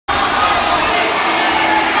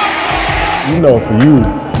you know, for you,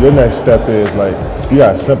 your next step is like you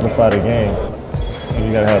gotta simplify the game. And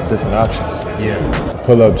you gotta have different options. Yeah.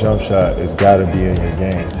 Pull-up jump shot has gotta be in your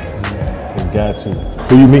game. It's got to.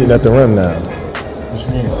 Who you meeting at the rim now? What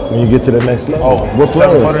you mean? When you get to the next level. Oh, what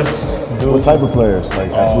players? What type of players?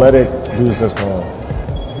 Like athletic dudes that's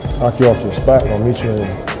gonna knock you off your spot, gonna meet you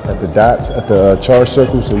at the dots, at the charge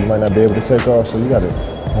circle, so you might not be able to take off. So you gotta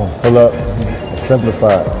pull up and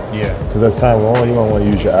simplify. Yeah. Because as time goes on, you're gonna want to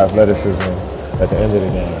use your athleticism at the end of the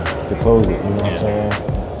game to close it. You know what I'm saying?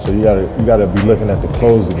 So you gotta be looking at the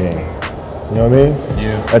close the game. You know what I mean?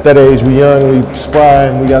 Yeah. At that age, we young, we spry,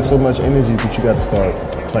 and we got so much energy, but you gotta start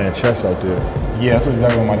playing chess out there. Yeah, that's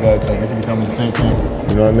exactly what my dad told me. He told me the same thing.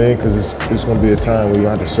 You know what I mean? Because it's going to be a time where you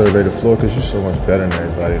have to survey the floor because you're so much better than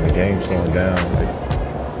everybody and the game's slowing down.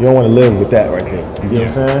 Like, you don't want to live with that right there. You get what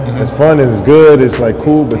I'm saying? Mm-hmm. It's fun and it's good, it's like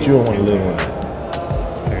cool, but you don't want to live with it.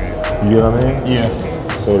 You get what I mean?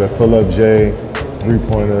 Yeah. So that pull-up J,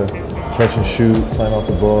 three-pointer, catch and shoot, playing off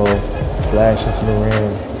the ball, slash into the rim,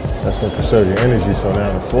 that's going to conserve your energy. So now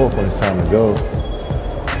in the fourth, when it's time to go,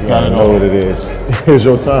 you got to know what it is. It's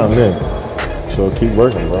your time then. So keep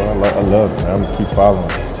working, bro. I love it, man. I'm going to keep following.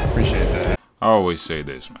 Appreciate that. I always say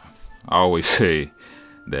this, man. I always say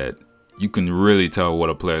that you can really tell what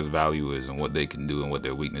a player's value is and what they can do and what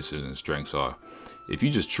their weaknesses and strengths are if you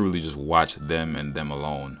just truly just watch them and them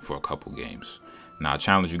alone for a couple games. Now, I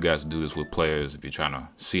challenge you guys to do this with players if you're trying to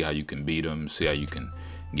see how you can beat them, see how you can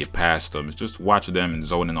get past them. It's just watch them and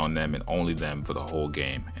zone in on them and only them for the whole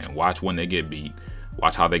game. And watch when they get beat.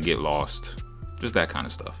 Watch how they get lost. Just that kind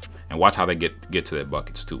of stuff. And watch how they get to their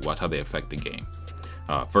buckets too. Watch how they affect the game.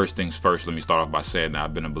 First things first, let me start off by saying that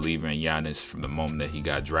I've been a believer in Giannis from the moment that he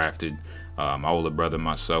got drafted. My older brother and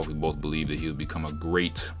myself, we both believe that he would become a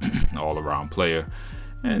great all-around player.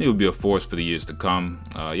 And he would be a force for the years to come.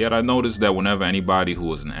 Yet I noticed that whenever anybody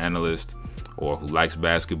who is an analyst or who likes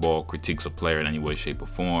basketball critiques a player in any way, shape, or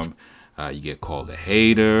form, you get called a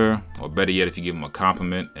hater. Or better yet, if you give them a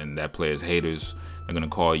compliment and that player's haters, they're going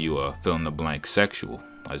to call you a fill-in-the-blank sexual.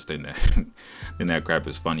 I just think that crap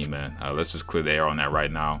is funny, man. Let's just clear the air on that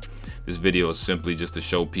right now. This video is simply just to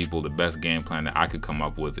show people the best game plan that I could come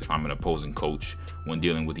up with if I'm an opposing coach when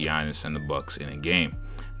dealing with Giannis and the Bucks in a game.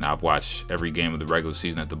 Now, I've watched every game of the regular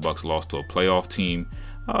season that the Bucks lost to a playoff team.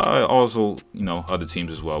 Also, you know, other teams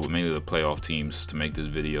as well, but mainly the playoff teams to make this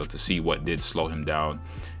video to see what did slow him down,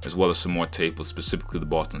 as well as some more tape with specifically the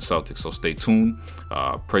Boston Celtics. So stay tuned.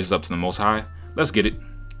 Praises up to the Most High. Let's get it.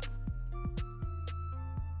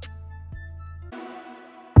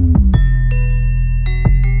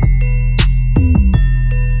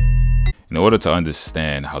 In order to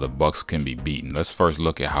understand how the Bucks can be beaten, let's first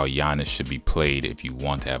look at how Giannis should be played if you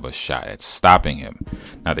want to have a shot at stopping him.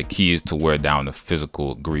 Now, the key is to wear down the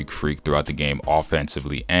physical Greek freak throughout the game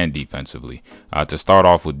offensively and defensively. To start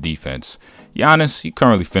off with defense, Giannis, he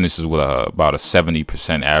currently finishes with about a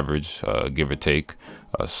 70% average, give or take.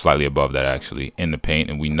 Slightly above that actually in the paint,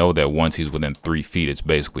 and we know that once he's within 3 feet, it's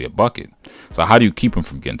basically a bucket. So how do you keep him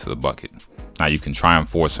from getting to the bucket? Now, you can try and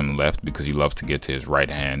force him left because he loves to get to his right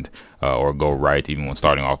hand or go right even when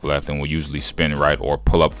starting off left, and will usually spin right or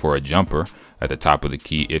pull up for a jumper at the top of the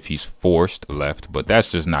key if he's forced left, but that's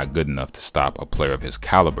just not good enough to stop a player of his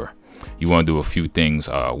caliber. You want to do a few things,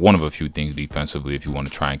 one of a few things defensively if you want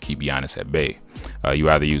to try and keep Giannis at bay. You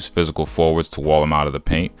either use physical forwards to wall him out of the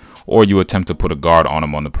paint, or you attempt to put a guard on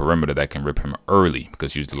him on the perimeter that can rip him early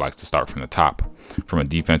because he usually likes to start from the top. From a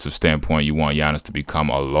defensive standpoint, you want Giannis to become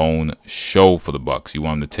a lone show for the Bucks. You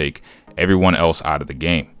want him to take everyone else out of the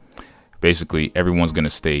game. Basically, everyone's going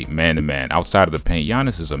to stay man-to-man. Outside of the paint,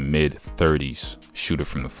 Giannis is a mid-30s shooter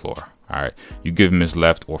from the floor. All right, you give him his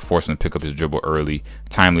left or force him to pick up his dribble early.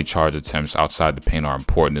 Timely charge attempts outside the paint are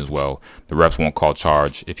important as well. The refs won't call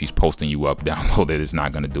charge if he's posting you up down low. That is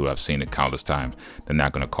not going to do it. I've seen it countless times. They're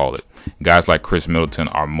not going to call it. Guys like Chris Middleton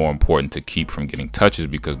are more important to keep from getting touches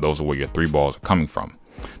because those are where your 3 balls are coming from.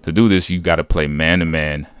 To do this, you got to play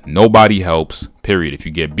man-to-man. Nobody helps, period. If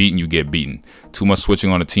you get beaten, you get beaten. Too much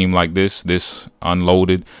switching on a team like this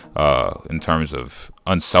unloaded in terms of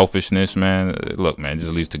unselfishness, man. Look, man, this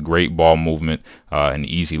leads to great ball movement and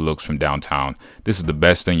easy looks from downtown. This is the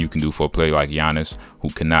best thing you can do for a player like Giannis, who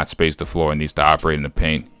cannot space the floor and needs to operate in the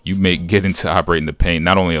paint. You make getting to operate in the paint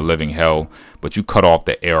not only a living hell, but you cut off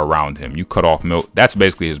the air around him. You cut off that's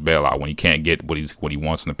basically his bailout when he can't get what he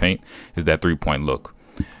wants in the paint, is that 3-point look.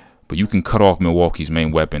 But you can cut off Milwaukee's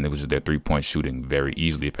main weapon, which is their 3-point shooting, very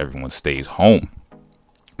easily if everyone stays home.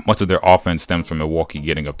 Much of their offense stems from Milwaukee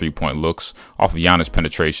getting up 3-point looks off of Giannis'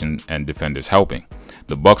 penetration and defenders helping.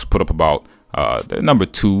 The Bucks put up about They're number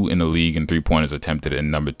 2 in the league in three-pointers attempted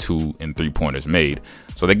and number 2 in three-pointers made.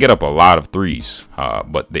 So they get up a lot of threes,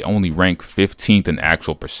 but they only rank 15th in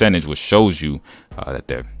actual percentage, which shows you that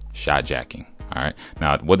they're shot jacking. All right.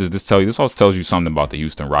 Now, what does this tell you? This also tells you something about the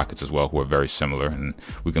Houston Rockets as well, who are very similar. And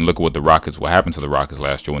we can look at what happened to the Rockets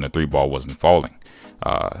last year when the three ball wasn't falling.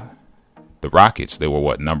 The Rockets, they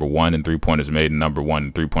were number 1 in three-pointers made and number 1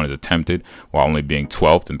 in three-pointers attempted, while only being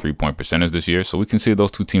 12th in three-point percentage this year. So we can see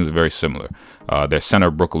those two teams are very similar. Their center,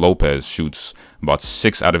 Brook Lopez, shoots about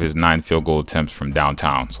 6 out of his 9 field goal attempts from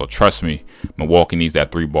downtown. So trust me, Milwaukee needs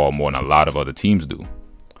that three ball more than a lot of other teams do.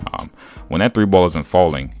 When that three ball isn't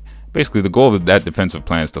falling, basically the goal of that defensive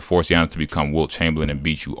plan is to force Giannis to become Wilt Chamberlain and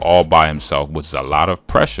beat you all by himself, which is a lot of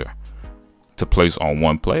pressure to place on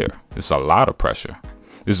one player. It's a lot of pressure.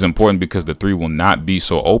 This is important because the three will not be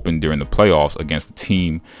so open during the playoffs against a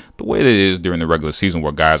team the way that it is during the regular season,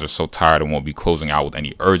 where guys are so tired and won't be closing out with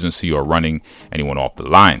any urgency or running anyone off the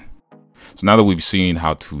line. So now that we've seen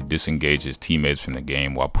how to disengage his teammates from the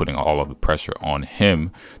game while putting all of the pressure on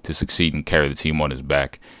him to succeed and carry the team on his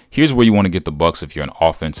back, here's where you want to get the Bucks if you're an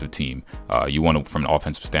offensive team. You want to, from an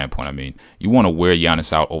offensive standpoint, I mean, you want to wear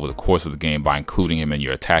Giannis out over the course of the game by including him in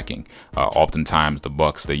your attacking. Oftentimes, the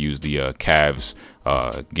Bucks, they use the Cavs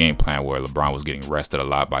game plan where LeBron was getting rested a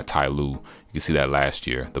lot by Ty Lue. You can see that last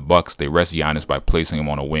year. The Bucks, they rest Giannis by placing him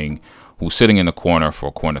on a wing who's sitting in the corner for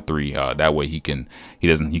a corner three. That way he can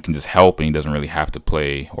just help, and he doesn't really have to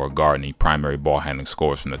play or guard any primary ball handling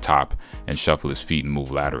scores from the top and shuffle his feet and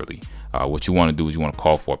move laterally. What you want to do is you want to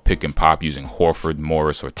call for a pick and pop using Horford,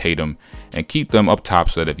 Morris, or Tatum, and keep them up top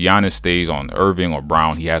so that if Giannis stays on Irving or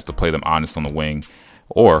Brown, he has to play them honest on the wing,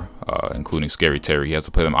 or including Scary Terry, he has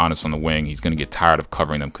to play them honest on the wing. He's going to get tired of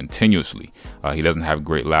covering them continuously. He doesn't have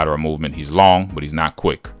great lateral movement. He's long, but he's not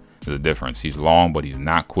quick. There's a difference. He's long, but he's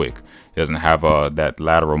not quick. He doesn't have that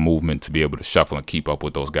lateral movement to be able to shuffle and keep up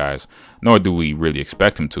with those guys, nor do we really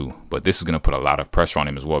expect him to. But this is going to put a lot of pressure on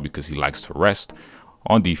him as well because he likes to rest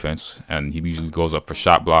on defense, and he usually goes up for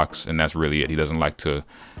shot blocks, and that's really it. He doesn't like to,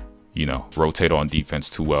 rotate on defense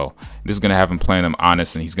too well. This is going to have him playing them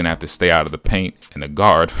honest, and he's going to have to stay out of the paint and the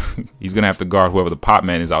guard. He's going to have to guard whoever the pop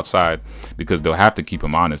man is outside because they'll have to keep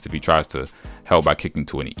him honest if he tries to help by kicking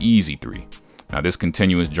to an easy three. Now, this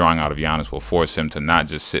continuous drawing out of Giannis will force him to not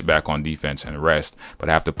just sit back on defense and rest, but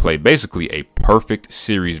have to play basically a perfect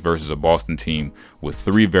series versus a Boston team with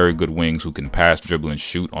 3 very good wings who can pass, dribble, and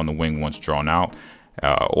shoot on the wing once drawn out,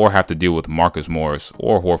 or have to deal with Marcus Morris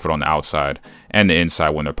or Horford on the outside and the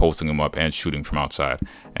inside when they're posting him up and shooting from outside.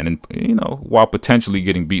 And then, while potentially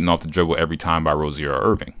getting beaten off the dribble every time by Rozier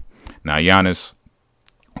or Irving. Now, Giannis,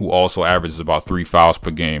 who also averages about 3 fouls per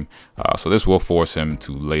game. So this will force him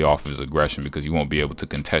to lay off his aggression because he won't be able to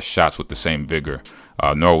contest shots with the same vigor,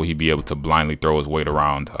 nor will he be able to blindly throw his weight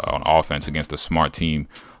around on offense against a smart team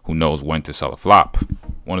who knows when to sell a flop.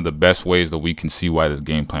 One of the best ways that we can see why this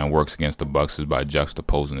game plan works against the Bucks is by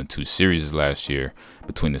juxtaposing the 2 series last year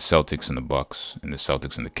between the Celtics and the Bucks and the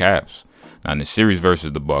Celtics and the Cavs. Now, in the series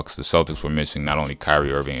versus the Bucks, the Celtics were missing not only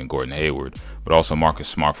Kyrie Irving and Gordon Hayward, but also Marcus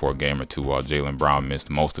Smart for a game or two, while Jaylen Brown missed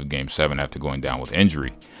most of Game 7 after going down with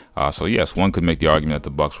injury. So yes, one could make the argument that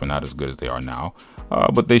the Bucks were not as good as they are now,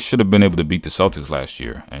 but they should have been able to beat the Celtics last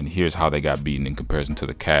year. And here's how they got beaten in comparison to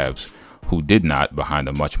the Cavs, who did not, behind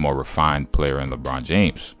a much more refined player in LeBron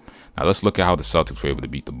James. Now let's look at how the Celtics were able to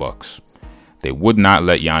beat the Bucks. They would not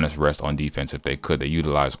let Giannis rest on defense if they could. They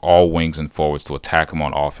utilized all wings and forwards to attack him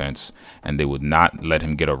on offense, and they would not let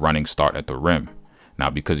him get a running start at the rim.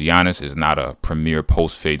 Now, because Giannis is not a premier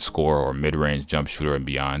post-fade scorer or mid-range jump shooter and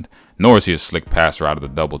beyond, nor is he a slick passer out of the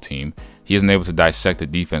double team, he isn't able to dissect the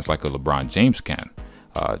defense like a LeBron James can.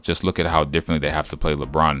 Just look at how differently they have to play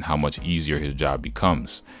LeBron and how much easier his job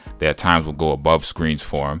becomes. They at times will go above screens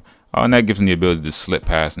for him, and that gives him the ability to slip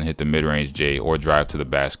pass and hit the mid-range J or drive to the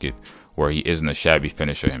basket, where he isn't a shabby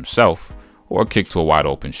finisher himself, or kick to a wide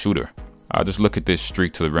open shooter. Just look at this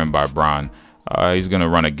streak to the rim by Bron. He's going to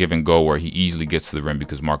run a give and go where he easily gets to the rim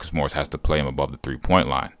because Marcus Morris has to play him above the 3-point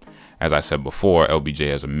line. As I said before, LBJ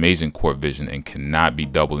has amazing court vision and cannot be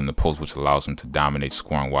doubled in the post, which allows him to dominate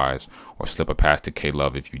scoring wise or slip a pass to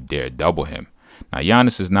K-Love if you dare double him. Now,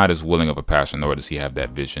 Giannis is not as willing of a passer, nor does he have that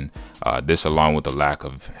vision. This, along with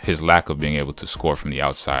his lack of being able to score from the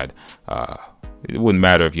outside, it wouldn't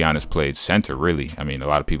matter if Giannis played center, really. I mean, a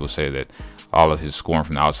lot of people say that all of his scoring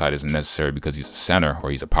from the outside isn't necessary because he's a center or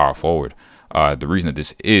he's a power forward. The reason that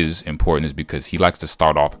this is important is because he likes to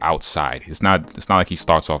start off outside. It's not like he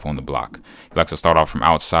starts off on the block. He likes to start off from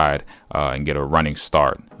outside and get a running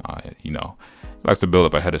start. He likes to build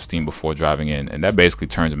up a head of steam before driving in, and that basically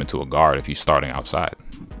turns him into a guard if he's starting outside.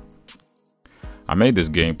 I made this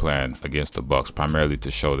game plan against the Bucks primarily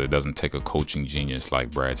to show that it doesn't take a coaching genius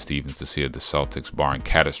like Brad Stevens to see that the Celtics, barring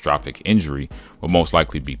catastrophic injury, will most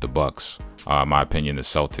likely beat the Bucks. In my opinion, the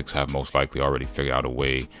Celtics have most likely already figured out a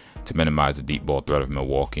way to minimize the deep ball threat of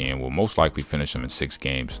Milwaukee and will most likely finish them in 6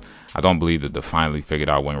 games. I don't believe that the finally figured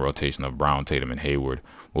out wing rotation of Brown, Tatum, and Hayward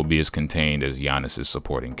will be as contained as Giannis'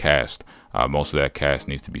 supporting cast. Most of that cast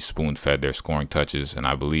needs to be spoon-fed their scoring touches, and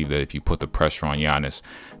I believe that if you put the pressure on Giannis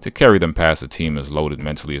to carry them past a team as loaded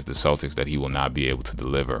mentally as the Celtics, that he will not be able to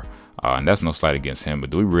deliver. And that's no slight against him,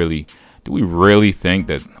 but do we really think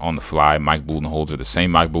that on the fly Mike Budenholzer, the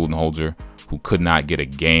same Mike Budenholzer who could not get a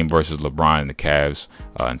game versus LeBron and the Cavs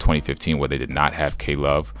in 2015 where they did not have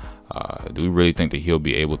K-Love, do we really think that he'll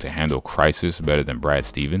be able to handle crisis better than Brad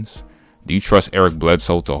Stevens? Do you trust Eric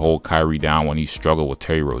Bledsoe to hold Kyrie down when he struggled with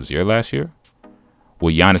Terry Rozier last year?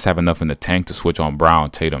 Will Giannis have enough in the tank to switch on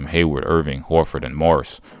Brown, Tatum, Hayward, Irving, Horford, and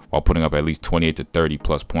Morris while putting up at least 28 to 30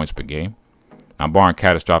 plus points per game? Now, barring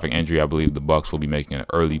catastrophic injury, I believe the Bucks will be making an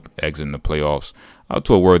early exit in the playoffs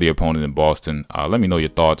to a worthy opponent in Boston. Let me know your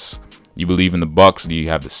thoughts. You believe in the Bucks, or do you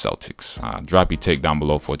have the Celtics? Drop your take down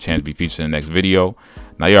below for a chance to be featured in the next video.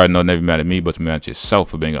 Now, you already know, never mad at me, but you mad at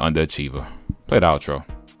yourself for being an underachiever. Play the outro.